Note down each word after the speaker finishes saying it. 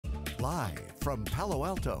Live from Palo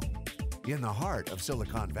Alto, in the heart of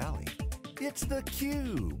Silicon Valley, it's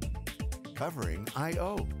theCUBE, covering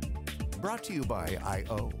I.O. Brought to you by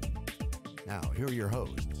I.O. Now, here are your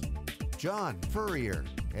hosts, John Furrier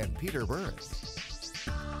and Peter Burris.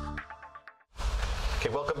 Okay,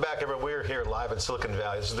 welcome back everyone. We're here live in Silicon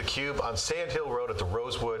Valley. This is theCUBE on Sand Hill Road at the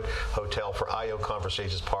Rosewood Hotel for I.O.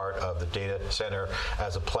 Conversations, part of the Data Center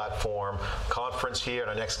as a Platform conference here. And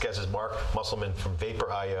our next guest is Mark Musselman from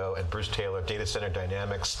Vapor I.O. and Bruce Taylor, Data Center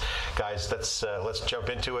Dynamics. Guys, let's jump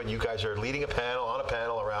into it. You guys are leading a panel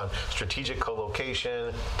around strategic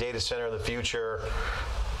co-location, data center of the future.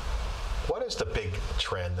 What is the big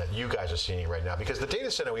trend that you guys are seeing right now? Because the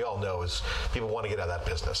data center, we all know, is people want to get out of that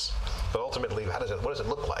business. But ultimately, what does it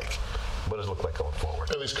look like? What does it look like going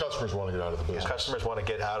forward? At least customers want to get out of the business. Customers want to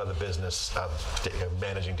get out of the business of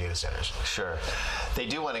managing data centers. Sure. They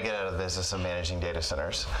do want to get out of the business of managing data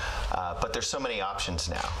centers. But there's so many options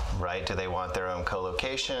now, right? Do they want their own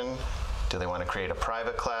co-location? Do they want to create a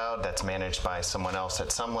private cloud that's managed by someone else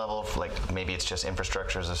at some level? Like maybe it's just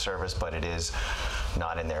infrastructure as a service, but it is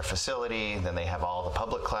not in their facility. Then they have all the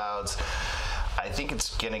public clouds. I think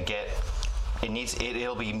it's going to get,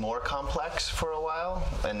 it'll be more complex for a while,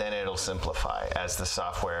 and then it'll simplify as the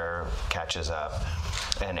software catches up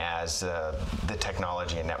and as the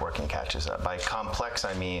technology and networking catches up. By complex,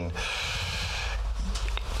 I mean,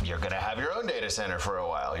 you're going to have your own data center for a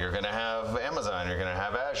while. You're going to have Amazon, you're going to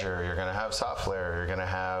have Azure, you're going to have Software, you're going to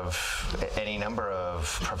have any number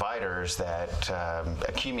of providers that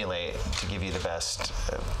accumulate to give you the best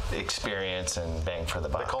experience and bang for the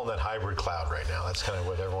buck. They call that hybrid cloud right now. That's kind of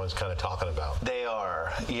what everyone's kind of talking about. They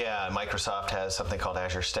are, yeah. Microsoft has something called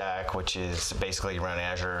Azure Stack, which is basically you run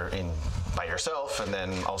Azure by yourself and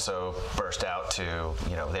then also burst out to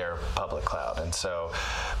their public cloud. And so,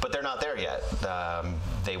 but they're not there yet.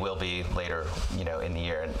 They will be later, in the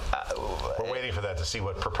year. And we're waiting for that to see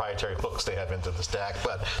what proprietary hooks they have into the stack,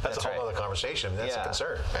 but that's a whole other conversation. That's a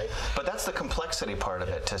concern, right? But that's the complexity part of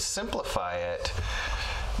it. To simplify it,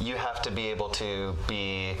 you have to be able to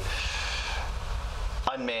be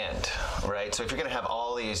unmanned, right? So if you're going to have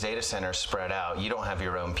all these data centers spread out, you don't have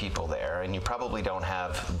your own people there, and you probably don't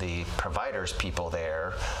have the providers' people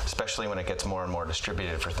there, especially when it gets more and more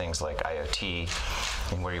distributed for things like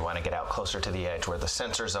IoT, and where you want to get out closer to the edge, where the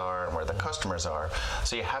sensors are and where the customers are.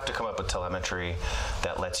 So you have to come up with telemetry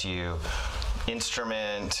that lets you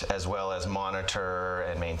instrument as well as monitor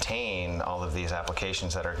and maintain all of these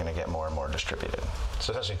applications that are going to get more and more distributed.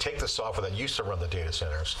 So essentially take the software that used to run the data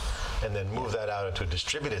centers and then move that out into a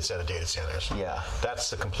distributed set of data centers. Yeah.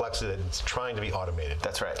 That's the complexity that's trying to be automated.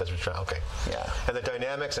 That's right. That's what you're trying, okay. Yeah. And the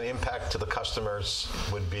dynamics and impact to the customers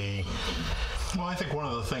would be? Well, I think one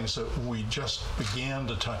of the things that we just began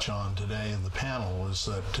to touch on today in the panel is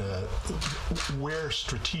that where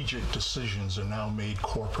strategic decisions are now made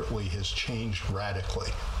corporately has changed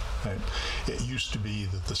radically. Right? It used to be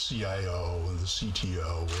that the CIO and the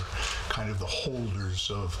CTO were kind of the holders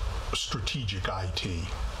of strategic IT.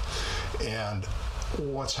 And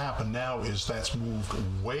what's happened now is that's moved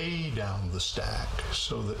way down the stack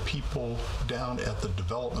so that people down at the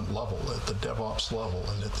development level, at the DevOps level,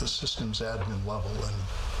 and at the systems admin level and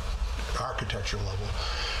architecture level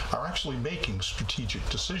are actually making strategic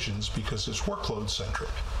decisions because it's workload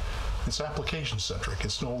centric. It's application centric.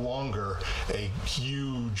 It's no longer a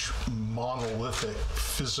huge, monolithic,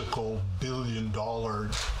 physical, billion-dollar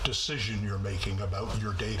decision you're making about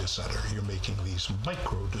your data center. You're making these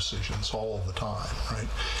micro decisions all the time, right?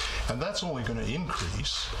 And that's only going to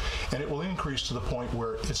increase, and it will increase to the point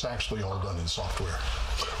where it's actually all done in software.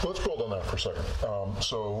 Well, let's build on that for a second.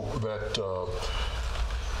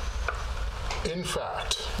 In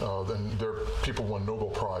fact, then people won Nobel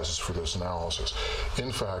Prizes for this analysis.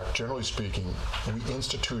 In fact, generally speaking, we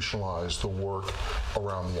institutionalize the work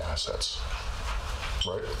around the assets,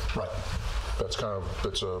 right? Right. That's kind of,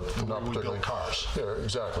 it's a not we particularly build cars. Yeah,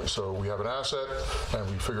 exactly. So we have an asset, and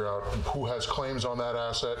we figure out who has claims on that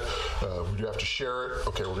asset. We do have to share it.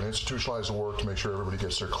 Okay, we're going to institutionalize the work to make sure everybody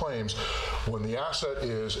gets their claims. When the asset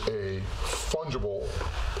is a fungible,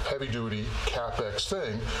 heavy-duty CapEx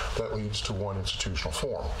thing, that leads to one institutional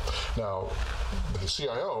form. Now, the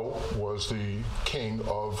CIO was the king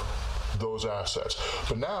of those assets.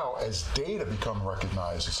 But now, as data become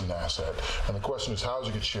recognized as an asset, and the question is, how does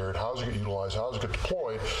it get shared, how does it get utilized, how does it get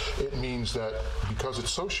deployed, it means that because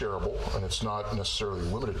it's so shareable, and it's not necessarily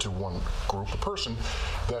limited to one group or person,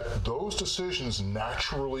 that those decisions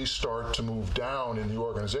naturally start to move down in the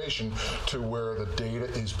organization to where the data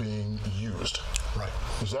is being used. Right.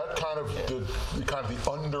 Is that kind of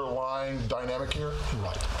the underlying dynamic here?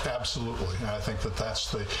 Right. Absolutely. And I think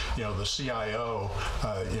that's the the CIO.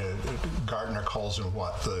 Gartner calls him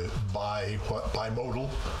what? The Bi-Modal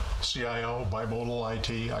CIO, Bi-Modal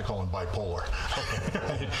IT. I call him bipolar.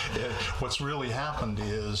 What's really happened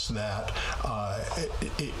is that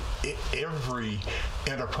every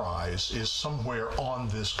enterprise is somewhere on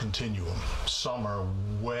this continuum. Some are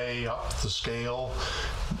way up the scale,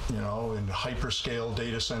 in hyperscale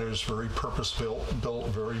data centers, very purpose-built,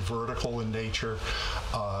 very vertical in nature,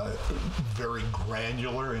 very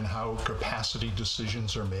granular in how capacity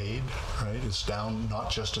decisions are made, right? It's down not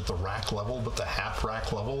just at the rack level, but the half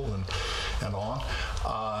rack level and on.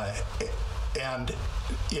 And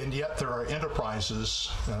yet there are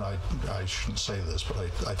enterprises, and I shouldn't say this, but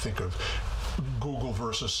I think of Google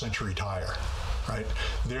versus Century Tire, right?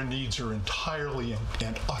 Their needs are entirely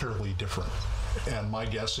and utterly different. And my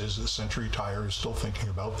guess is that Century Tire is still thinking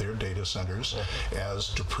about their data centers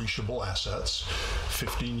as depreciable assets,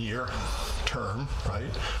 15-year term, right?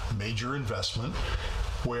 Major investment,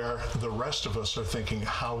 where the rest of us are thinking,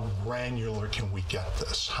 how granular can we get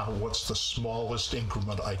this? What's the smallest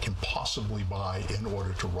increment I can possibly buy in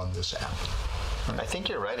order to run this app? I think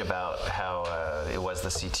you're right about how it was the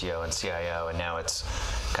CTO and CIO, and now it's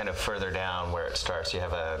kind of further down where it starts. You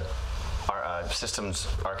have a systems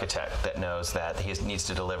architect that knows that he needs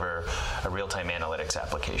to deliver a real-time analytics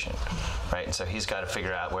application, right? And so he's got to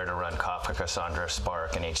figure out where to run Kafka, Cassandra,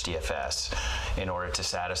 Spark, and HDFS in order to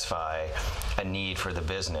satisfy a need for the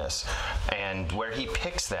business. And where he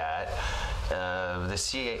picks that, the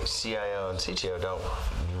CIO and CTO don't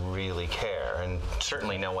really care, and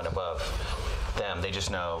certainly no one above them. They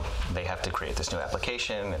just know they have to create this new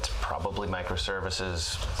application. It's probably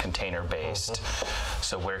microservices, container-based.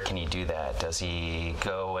 So where can he do that? Does he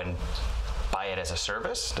go and buy it as a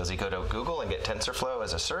service? Does he go to Google and get TensorFlow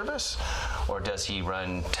as a service? Or does he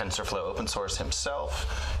run TensorFlow open source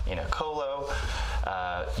himself in a colo?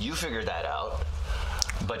 You figure that out,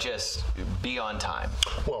 but just be on time.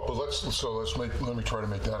 Well, but let me try to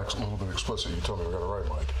make that a little bit explicit. You tell me I got it right,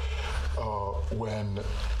 Mike.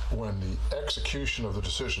 When the execution of the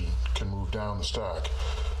decision can move down the stack,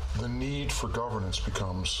 the need for governance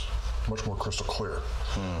becomes much more crystal clear.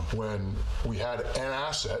 When we had an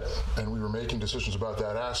asset and we were making decisions about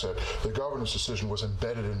that asset, the governance decision was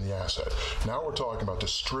embedded in the asset. Now we're talking about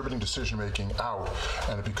distributing decision making out,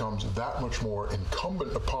 and it becomes that much more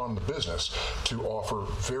incumbent upon the business to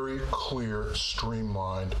offer very clear,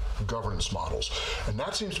 streamlined governance models. And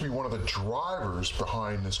that seems to be one of the drivers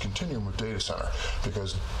behind this continuum of data center,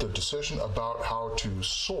 because the decision about how to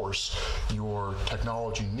source your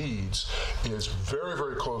technology needs is very,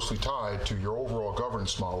 very closely tied to your overall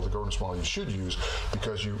governance model, the governance model you should use,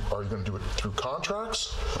 because are you going to do it through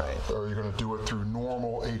contracts, right, or are you going to do it through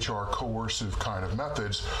normal HR coercive kind of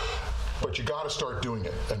methods? But you got to start doing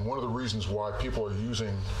it. And one of the reasons why people are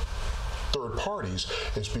using third parties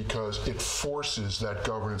is because it forces that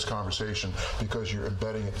governance conversation, because you're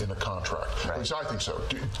embedding it in a contract. Right. At least I think so.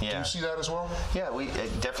 Do you see that as well? Yeah, we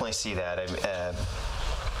definitely see that.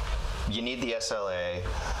 You need the SLA,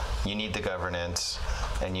 you need the governance,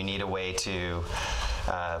 and you need a way to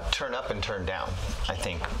turn up and turn down, I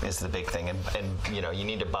think, is the big thing. And you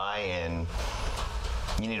need to buy in.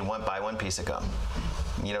 You need to buy one piece of gum.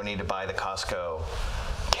 You don't need to buy the Costco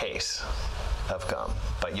case of gum,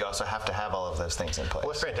 but you also have to have all of those things in place. Well,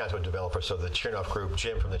 let's bring it down to a developer. So the Chernoff Group,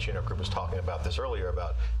 Jim from the Chernoff Group was talking about this earlier,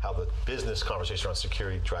 about how the business conversation around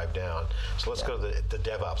security drive down. So let's go to the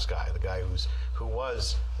DevOps guy, the guy who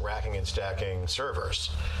was racking and stacking servers,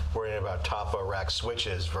 worrying about top-of-rack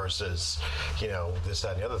switches versus, this,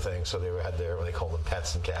 that, and the other thing. So they had they call them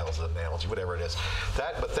pets and cows, an analogy, whatever it is.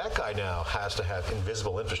 But that guy now has to have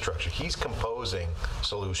invisible infrastructure. He's composing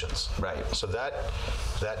solutions. Right. So that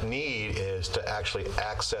need is to actually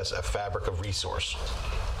access a fabric of resource,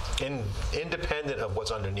 independent of what's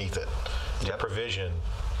underneath it, to provision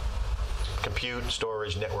compute,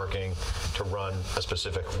 storage, networking to run a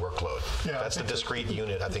specific workload. Yeah, that's the discrete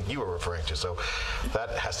unit I think you were referring to. So that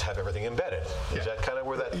has to have everything embedded. Is that kind of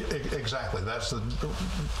where that? Exactly. That's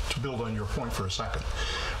to build on your point for a second.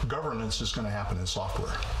 Governance is going to happen in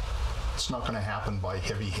software. It's not going to happen by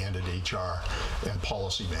heavy-handed HR and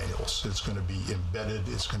policy manuals. It's going to be embedded.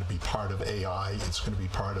 It's going to be part of AI. It's going to be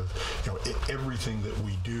part of everything that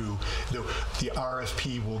we do. The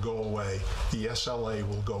RFP will go away. The SLA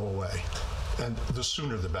will go away. And the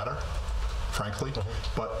sooner the better, frankly.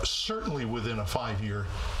 But certainly within a 5-year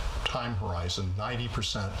time horizon,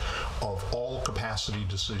 90% of all capacity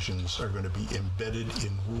decisions are going to be embedded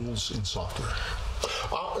in rules in software.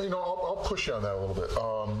 I'll push you on that a little bit.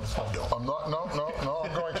 I'm not. No.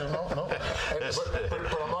 I'm going to. No.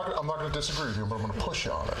 But I'm not going to disagree with you. But I'm going to push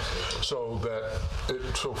you on it.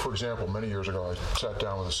 So for example, many years ago, I sat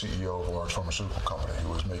down with the CEO of a large pharmaceutical company who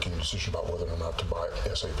was making a decision about whether or not to buy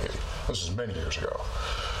SAP. This is many years ago.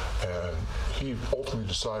 And he ultimately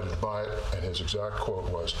decided to buy it, and his exact quote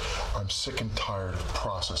was, "I'm sick and tired of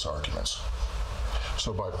process arguments."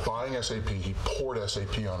 So by buying SAP, he poured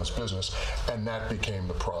SAP on his business, and that became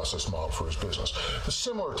the process model for his business. The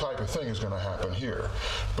similar type of thing is going to happen here,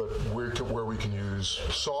 but where we can use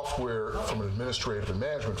software from an administrative and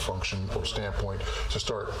management function or standpoint to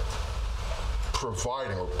start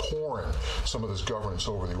providing or pouring some of this governance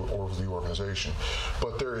over the organization.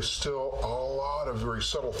 But there is still a lot of very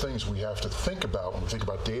subtle things we have to think about when we think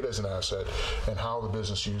about data as an asset and how the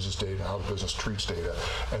business uses data and how the business treats data.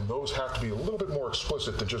 And those have to be a little bit more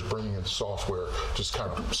explicit than just bringing in software, just kind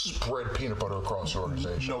of spread peanut butter across the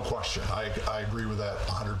organization. No question. I agree with that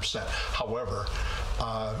 100%. However,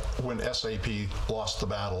 when SAP lost the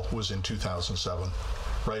battle was in 2007.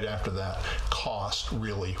 Right after that, cost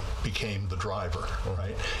really became the driver,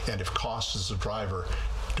 right? And if cost is the driver,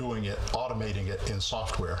 doing it, automating it in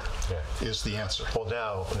software is the answer. Well,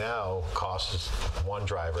 now cost is one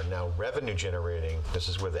driver. Now revenue generating, this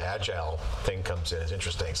is where the agile thing comes in. It's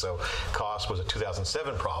interesting. So cost was a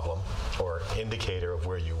 2007 problem or indicator of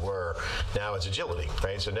where you were. Now it's agility,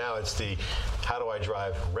 right? So now it's how do I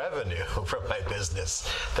drive revenue from my business?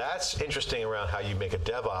 That's interesting around how you make a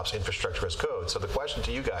DevOps infrastructure as code. So the question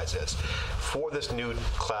to you guys is, for this new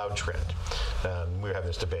cloud trend, we were having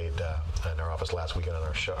this debate in our office last weekend on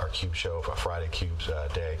our CUBE show, for Friday CUBE's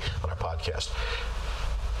day on our podcast.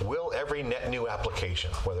 Will every net new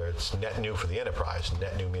application, whether it's net new for the enterprise,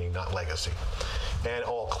 net new meaning not legacy, and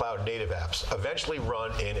all cloud native apps, eventually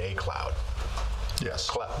run in a cloud?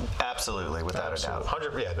 Yes. Absolutely, without a doubt.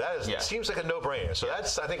 100, that seems like a no-brainer. So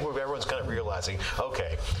that's, I think, where everyone's kind of realizing,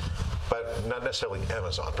 okay, but not necessarily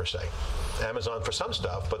Amazon per se. Amazon for some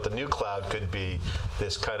stuff, but the new cloud could be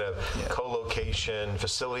this kind of co-location,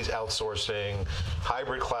 facilities outsourcing,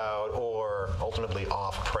 hybrid cloud, or ultimately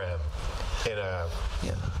off-prem in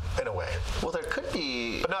a way. Well, there could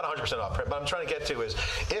be, but not 100% off-prem. But I'm trying to get to is,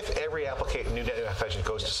 if every new application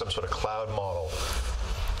goes to some sort of cloud model,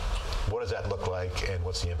 what does that look like, and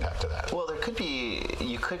what's the impact of that? Well,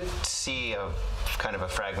 you could see a kind of a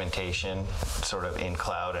fragmentation sort of in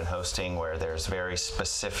cloud and hosting where there's very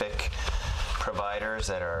specific providers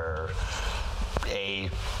that are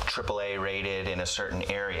AAA rated in a certain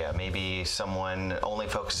area. Maybe someone only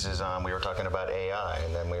focuses on, we were talking about AI,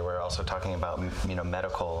 and then we were also talking about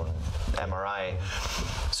medical and MRI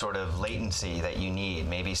sort of latency that you need.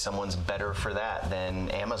 Maybe someone's better for that than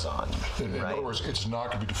Amazon. In other words, it's not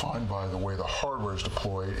going to be defined by the way the hardware is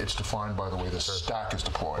deployed, it's defined by the way the stack is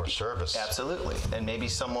deployed. Or service. Absolutely. And maybe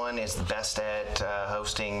someone is the best at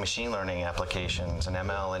hosting machine learning applications and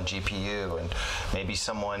ML and GPU, and maybe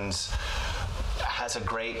someone's has a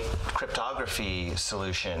great cryptography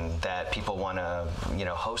solution that people want to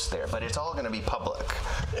host there, but it's all going to be public.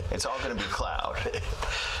 It's all going to be cloud.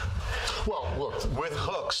 Well, look, with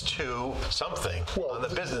hooks to something on the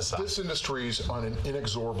business side. This industry is on an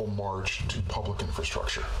inexorable march to public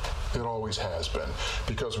infrastructure. It always has been.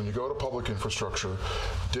 Because when you go to public infrastructure,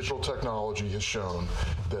 digital technology has shown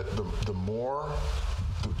that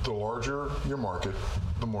the larger your market,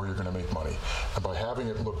 the more you're going to make money. And by having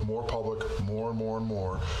it look more public, more and more and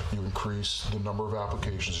more, you increase the number of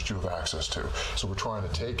applications that you have access to. So we're trying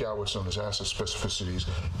to take out what's known as asset specificities,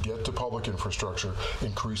 get to public infrastructure,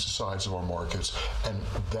 increase the size of our markets, and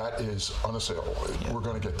that is unassailable. We're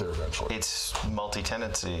going to get there eventually. It's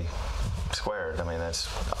multi-tenancy squared. I mean,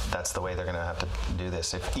 that's the way they're going to have to do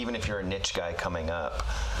this. Even if you're a niche guy coming up,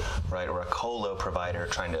 right, or a colo provider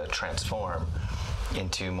trying to transform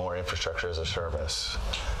into more infrastructure as a service,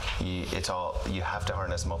 you have to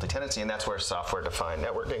harness multi-tenancy, and that's where software-defined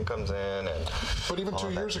networking comes in. But even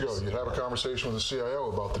 2 years ago, you'd have a conversation with the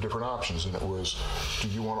CIO about the different options, and it was, do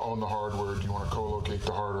you want to own the hardware? Do you want to co-locate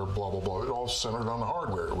the hardware? Blah blah blah. It all centered on the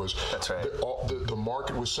hardware. It was that's right. The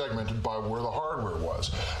market was segmented by where the hardware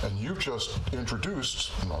was, and you've just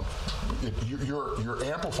introduced you're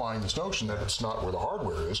amplifying this notion that it's not where the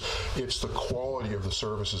hardware is, it's the quality of the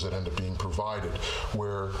services that end up being provided,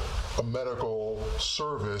 where a medical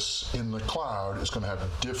service in the cloud is going to have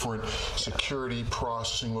different security,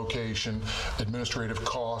 processing location, administrative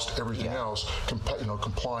cost, everything else,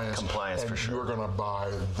 compliance. Compliance, and for sure. you're going to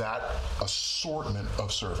buy that assortment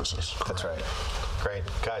of services. That's right. Great.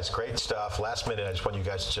 Guys, great stuff. Last minute, I just want you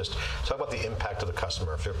guys to just talk about the impact of the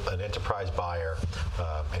customer. If they're an enterprise buyer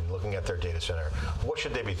and looking at their data center, what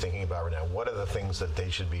should they be thinking about right now? What are the things that they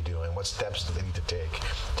should be doing? What steps do they need to take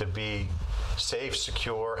to be safe,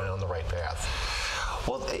 secure, and on the right path?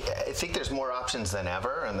 Well, I think there's more options than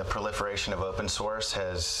ever, and the proliferation of open source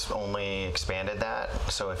has only expanded that.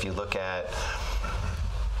 So if you look at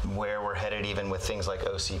where we're headed, even with things like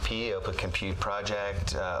OCP, Open Compute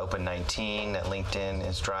Project, Open 19 that LinkedIn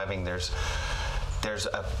is driving, there's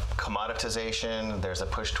a commoditization, there's a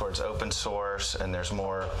push towards open source, and there's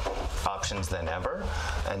more options than ever.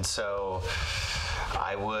 And so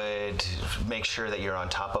I would make sure that you're on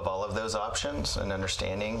top of all of those options and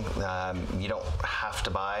understanding. You don't have to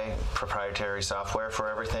buy proprietary software for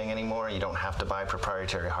everything anymore. You don't have to buy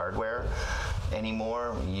proprietary hardware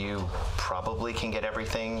anymore. You probably can get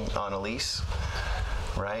everything on a lease,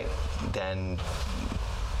 right? Then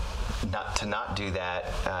not do that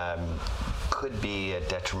could be a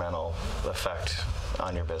detrimental effect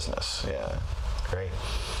on your business. Yeah. Great.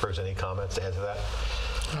 Bruce, any comments to add to that?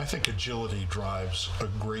 I think agility drives a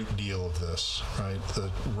great deal of this, right? The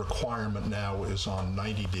requirement now is on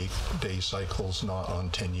 90-day cycles, not on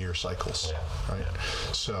 10-year cycles, right?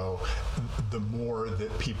 So the more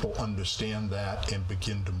that people understand that and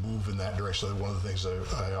begin to move in that direction, one of the things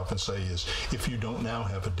I often say is, if you don't now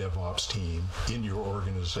have a DevOps team in your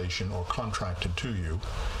organization or contracted to you,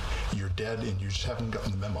 you're dead and you just haven't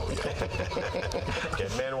gotten the memo yet.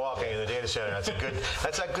 Get men walking in the data center.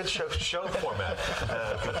 That's a good show format,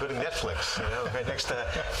 including Netflix, right next to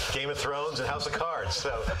Game of Thrones and House of Cards.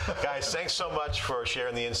 So, guys, thanks so much for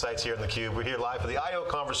sharing the insights here in theCUBE. We're here live for the I/O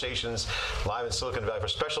Conversations, live in Silicon Valley for a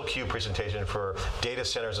special CUBE presentation for Data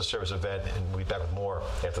Center as a Service event, and we'll be back with more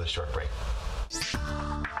after this short break.